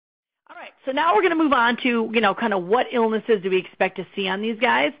right, so now we're going to move on to, kind of what illnesses do we expect to see on these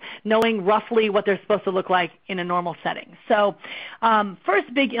guys, knowing roughly what they're supposed to look like in a normal setting. So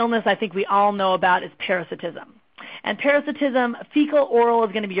first big illness I think we all know about is parasitism. And parasitism, fecal oral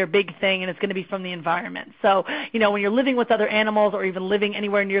is going to be your big thing, and it's going to be from the environment. So, when you're living with other animals or even living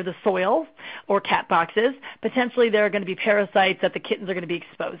anywhere near the soil or cat boxes, potentially there are going to be parasites that the kittens are going to be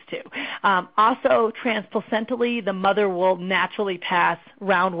exposed to. Also, transplacentally, the mother will naturally pass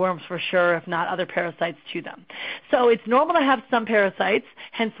roundworms for sure, if not other parasites to them. So it's normal to have some parasites,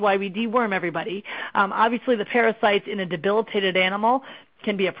 hence why we deworm everybody. Obviously, the parasites in a debilitated animal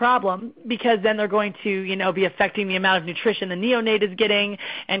can be a problem because then they're going to, be affecting the amount of nutrition the neonate is getting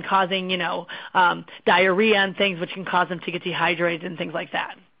and causing, diarrhea and things which can cause them to get dehydrated and things like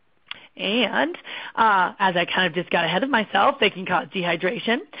that. And as I kind of just got ahead of myself, they can cause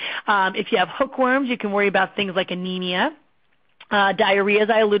dehydration. If you have hookworms, you can worry about things like anemia. Diarrhea, as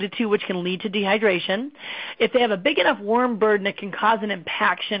I alluded to, which can lead to dehydration. If they have a big enough worm burden, it can cause an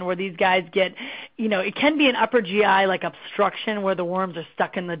impaction where these guys get, it can be an upper GI like obstruction where the worms are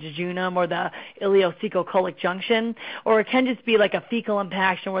stuck in the jejunum or the ileocecal-colic junction, or it can just be like a fecal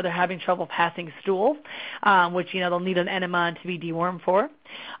impaction where they're having trouble passing stool, which, they'll need an enema to be dewormed for.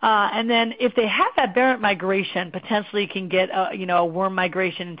 And then if they have aberrant migration, potentially you can get a worm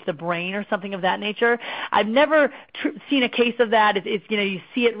migration into the brain or something of that nature. I've never seen a case of that. It's you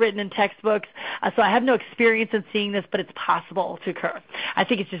see it written in textbooks, so I have no experience in seeing this, but it's possible to occur. I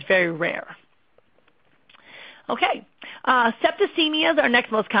think it's just very rare. Okay. Septicemia is our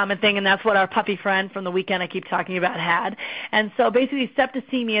next most common thing, and that's what our puppy friend from the weekend I keep talking about had. And so basically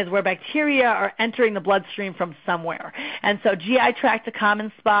septicemia is where bacteria are entering the bloodstream from somewhere. And so GI tract's a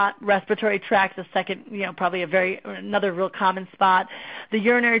common spot, respiratory tract's a second, probably another real common spot, the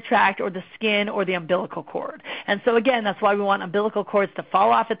urinary tract or the skin or the umbilical cord. And so again, that's why we want umbilical cords to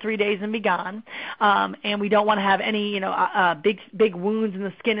fall off at 3 days and be gone. And we don't want to have any, big wounds in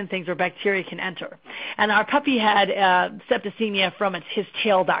the skin and things where bacteria can enter. And our puppy had septicemia from his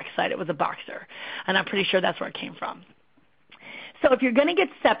tail dock site. It was a boxer, and I'm pretty sure that's where it came from. So if you're going to get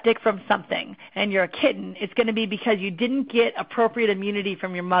septic from something and you're a kitten, it's going to be because you didn't get appropriate immunity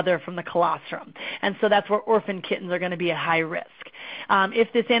from your mother from the colostrum. And so that's where orphan kittens are going to be at high risk.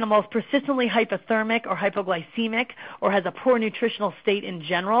 If this animal is persistently hypothermic or hypoglycemic or has a poor nutritional state in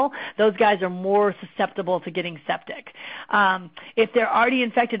general, those guys are more susceptible to getting septic. If they're already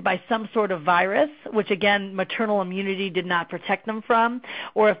infected by some sort of virus, which again, maternal immunity did not protect them from,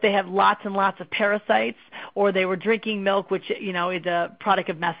 or if they have lots and lots of parasites, or they were drinking milk, which, is a product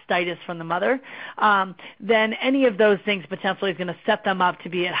of mastitis from the mother, then any of those things potentially is going to set them up to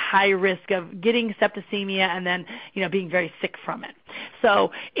be at high risk of getting septicemia and then, being very sick from it.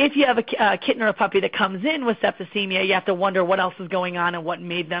 So if you have a kitten or a puppy that comes in with septicemia, you have to wonder what else is going on and what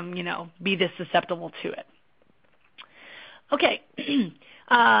made them, be this susceptible to it. Okay.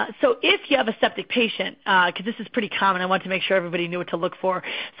 So if you have a septic patient, because this is pretty common, I want to make sure everybody knew what to look for.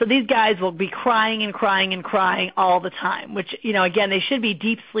 So these guys will be crying and crying and crying all the time, which, again, they should be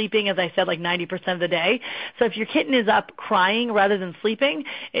deep sleeping, as I said, like 90% of the day. So if your kitten is up crying rather than sleeping,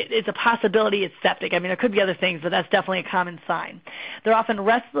 it's a possibility it's septic. I mean, there could be other things, but that's definitely a common sign. They're often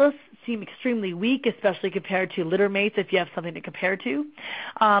restless, seem extremely weak, especially compared to litter mates if you have something to compare to.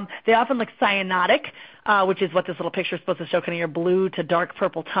 They often look cyanotic, which is what this little picture is supposed to show, kind of your blue to dark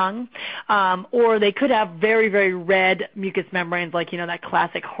purple tongue. Or they could have very, very red mucous membranes, like, that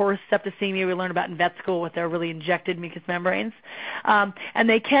classic horse septicemia we learned about in vet school with their really injected mucous membranes. And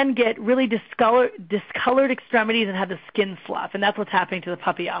they can get really discolored extremities and have the skin slough. And that's what's happening to the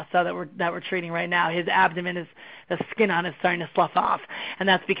puppy also that we're treating right now. His abdomen is, the skin on is starting to slough off. And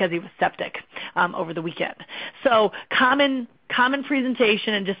that's because he was septic over the weekend. So common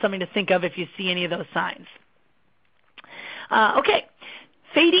presentation and just something to think of if you see any of those signs. Okay.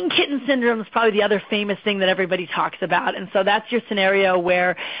 Fading kitten syndrome is probably the other famous thing that everybody talks about. And so that's your scenario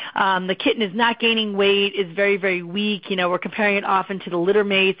where the kitten is not gaining weight, is very, very weak. We're comparing it often to the litter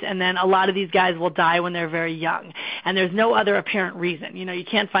mates, and then a lot of these guys will die when they're very young. And there's no other apparent reason. You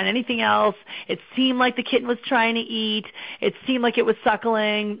can't find anything else. It seemed like the kitten was trying to eat. It seemed like it was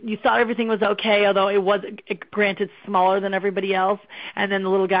suckling. You thought everything was okay, although it was, granted, smaller than everybody else. And then the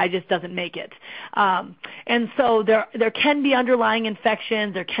little guy just doesn't make it. And so there can be underlying infection.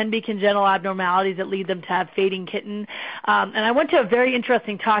 kittens. There can be congenital abnormalities that lead them to have fading kitten. And I went to a very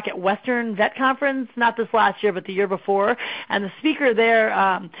interesting talk at Western Vet Conference, not this last year, but the year before, and the speaker there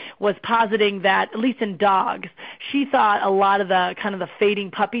was positing that, at least in dogs, she thought a lot of the kind of the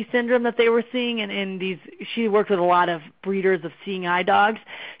fading puppy syndrome that they were seeing, and in these, she worked with a lot of breeders of seeing eye dogs.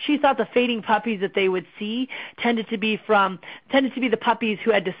 She thought the fading puppies that they would see tended to be the puppies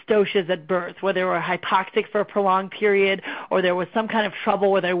who had dystocias at birth, where they were hypoxic for a prolonged period, or there was some kind of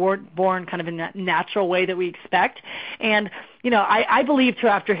trouble where they weren't born kind of in that natural way that we expect. And I believed her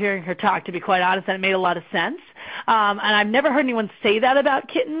after hearing her talk, to be quite honest, and it made a lot of sense. And I've never heard anyone say that about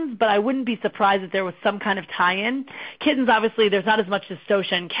kittens, but I wouldn't be surprised if there was some kind of tie-in. Kittens, obviously, there's not as much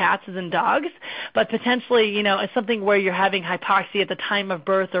dystocia in cats as in dogs, but potentially, it's something where you're having hypoxia at the time of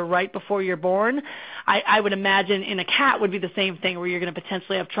birth or right before you're born. I would imagine in a cat would be the same thing, where you're going to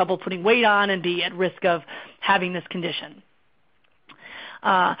potentially have trouble putting weight on and be at risk of having this condition.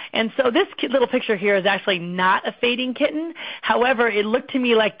 And so this little picture here is actually not a fading kitten. However, it looked to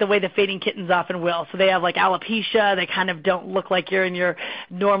me like the way the fading kittens often will. So they have like alopecia. They kind of don't look like you're in your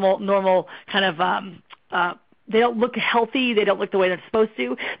normal kind of they don't look healthy. They don't look the way they're supposed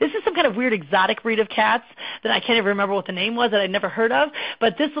to. This is some kind of weird exotic breed of cats that I can't even remember what the name was, that I'd never heard of.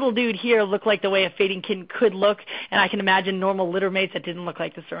 But this little dude here looked like the way a fading kitten could look, and I can imagine normal litter mates that didn't look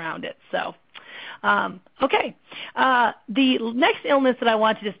like this around it. So. Okay. The next illness that I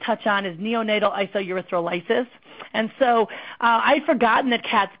want to just touch on is neonatal isourethrolysis. And so I'd forgotten that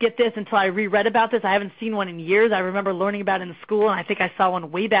cats get this until I reread about this. I haven't seen one in years. I remember learning about it in school, and I think I saw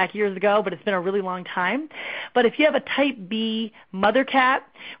one way back years ago, but it's been a really long time. But if you have a type B mother cat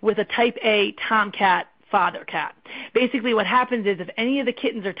with a type A tomcat father cat, basically what happens is if any of the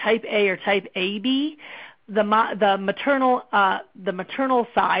kittens are type A or type AB, the maternal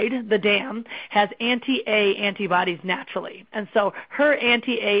side, the dam, has anti-A antibodies naturally. And so her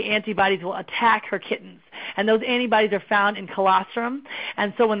anti-A antibodies will attack her kittens. And those antibodies are found in colostrum.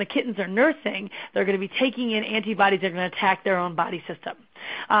 And so when the kittens are nursing, they're going to be taking in antibodies that are going to attack their own body system.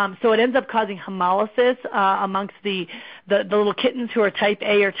 So it ends up causing hemolysis amongst the little kittens who are type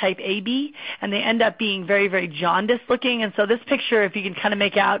A or type AB, and they end up being very, very jaundiced looking. And so this picture, if you can kind of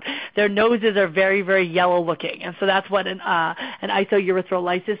make out, their noses are very, very yellow looking. And so that's what an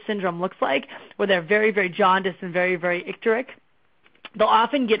isourethrolysis syndrome looks like, where they're very, very jaundiced and very, very icteric. They'll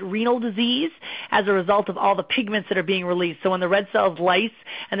often get renal disease as a result of all the pigments that are being released. So when the red cells lyse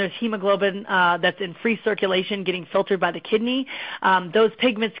and there's hemoglobin that's in free circulation getting filtered by the kidney, those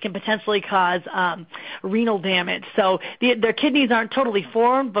pigments can potentially cause renal damage. So their kidneys aren't totally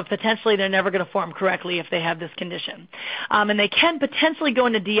formed, but potentially they're never going to form correctly if they have this condition. And they can potentially go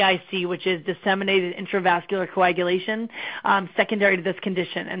into DIC, which is disseminated intravascular coagulation, secondary to this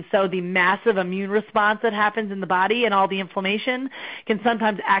condition. And so the massive immune response that happens in the body and all the inflammation can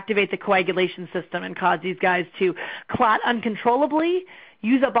sometimes activate the coagulation system and cause these guys to clot uncontrollably,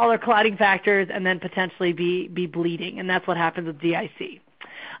 use up all their clotting factors, and then potentially be bleeding. And that's what happens with DIC.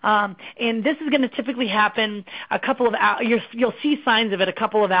 And this is going to typically happen a couple of hours. You'll see signs of it a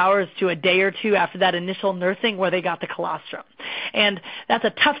couple of hours to a day or two after that initial nursing where they got the colostrum. And that's a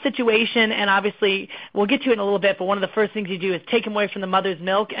tough situation, and obviously we'll get to it in a little bit, but one of the first things you do is take them away from the mother's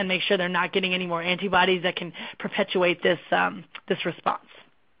milk and make sure they're not getting any more antibodies that can perpetuate this response.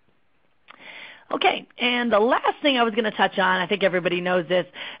 Okay, and the last thing I was going to touch on, I think everybody knows this,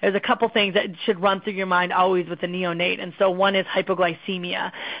 there's a couple things that should run through your mind always with the neonate, and so one is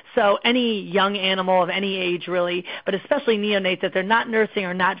hypoglycemia. So any young animal of any age really, but especially neonates, that they're not nursing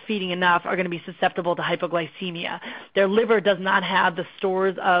or not feeding enough are going to be susceptible to hypoglycemia. Their liver does not have the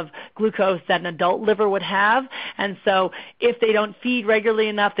stores of glucose that an adult liver would have, and so if they don't feed regularly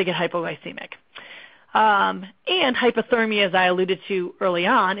enough, they get hypoglycemic. And hypothermia, as I alluded to early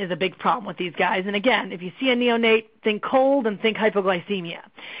on, is a big problem with these guys. And again, if you see a neonate, think cold and think hypoglycemia.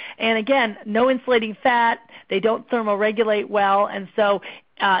 And again, no insulating fat, they don't thermoregulate well, and so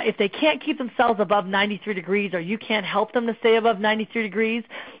if they can't keep themselves above 93 degrees or you can't help them to stay above 93 degrees,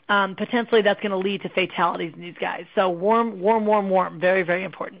 potentially that's going to lead to fatalities in these guys. So warm, very, very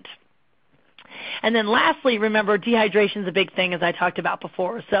important. And then lastly, remember, dehydration is a big thing, as I talked about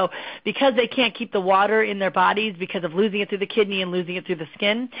before. So because they can't keep the water in their bodies because of losing it through the kidney and losing it through the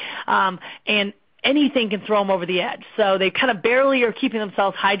skin, and anything can throw them over the edge. So they kind of barely are keeping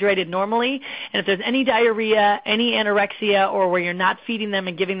themselves hydrated normally. And if there's any diarrhea, any anorexia, or where you're not feeding them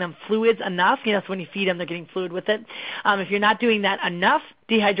and giving them fluids enough, so when you feed them, they're getting fluid with it. If you're not doing that enough,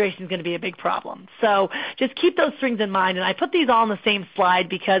 dehydration is going to be a big problem. So just keep those things in mind. And I put these all on the same slide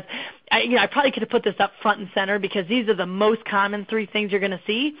because I probably could have put this up front and center because these are the most common 3 things you're going to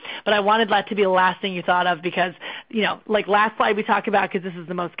see. But I wanted that to be the last thing you thought of because, like last slide we talked about because this is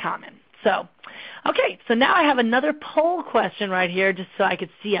the most common. So, okay, so now I have another poll question right here just so I could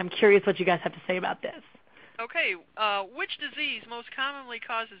see. I'm curious what you guys have to say about this. Okay, which disease most commonly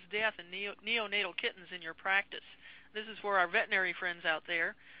causes death in neonatal kittens in your practice? This is for our veterinary friends out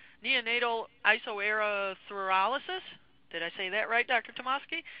there. Neonatal isoerythrolysis. Did I say that right, Dr.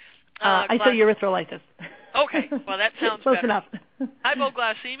 Tomasky? Isoerythrolysis. Okay, well that sounds close better. enough.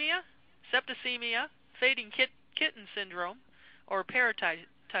 Hypoglycemia, septicemia, fading kitten syndrome, or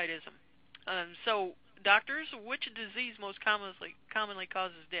parasitism. So, doctors, which disease most commonly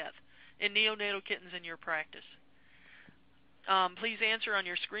causes death in neonatal kittens in your practice? Please answer on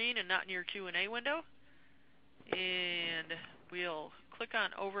your screen and not in your Q&A window. And we'll click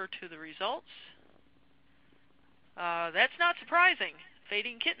on over to the results. That's not surprising.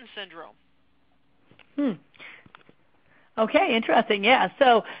 Fading kitten syndrome. Okay, interesting. Yeah,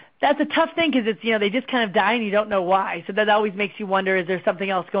 so that's a tough thing because it's they just kind of die and you don't know why. So that always makes you wonder: is there something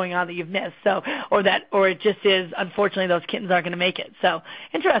else going on that you've missed? So or it just is unfortunately those kittens aren't going to make it. So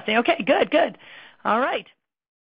interesting. Okay, good. All right.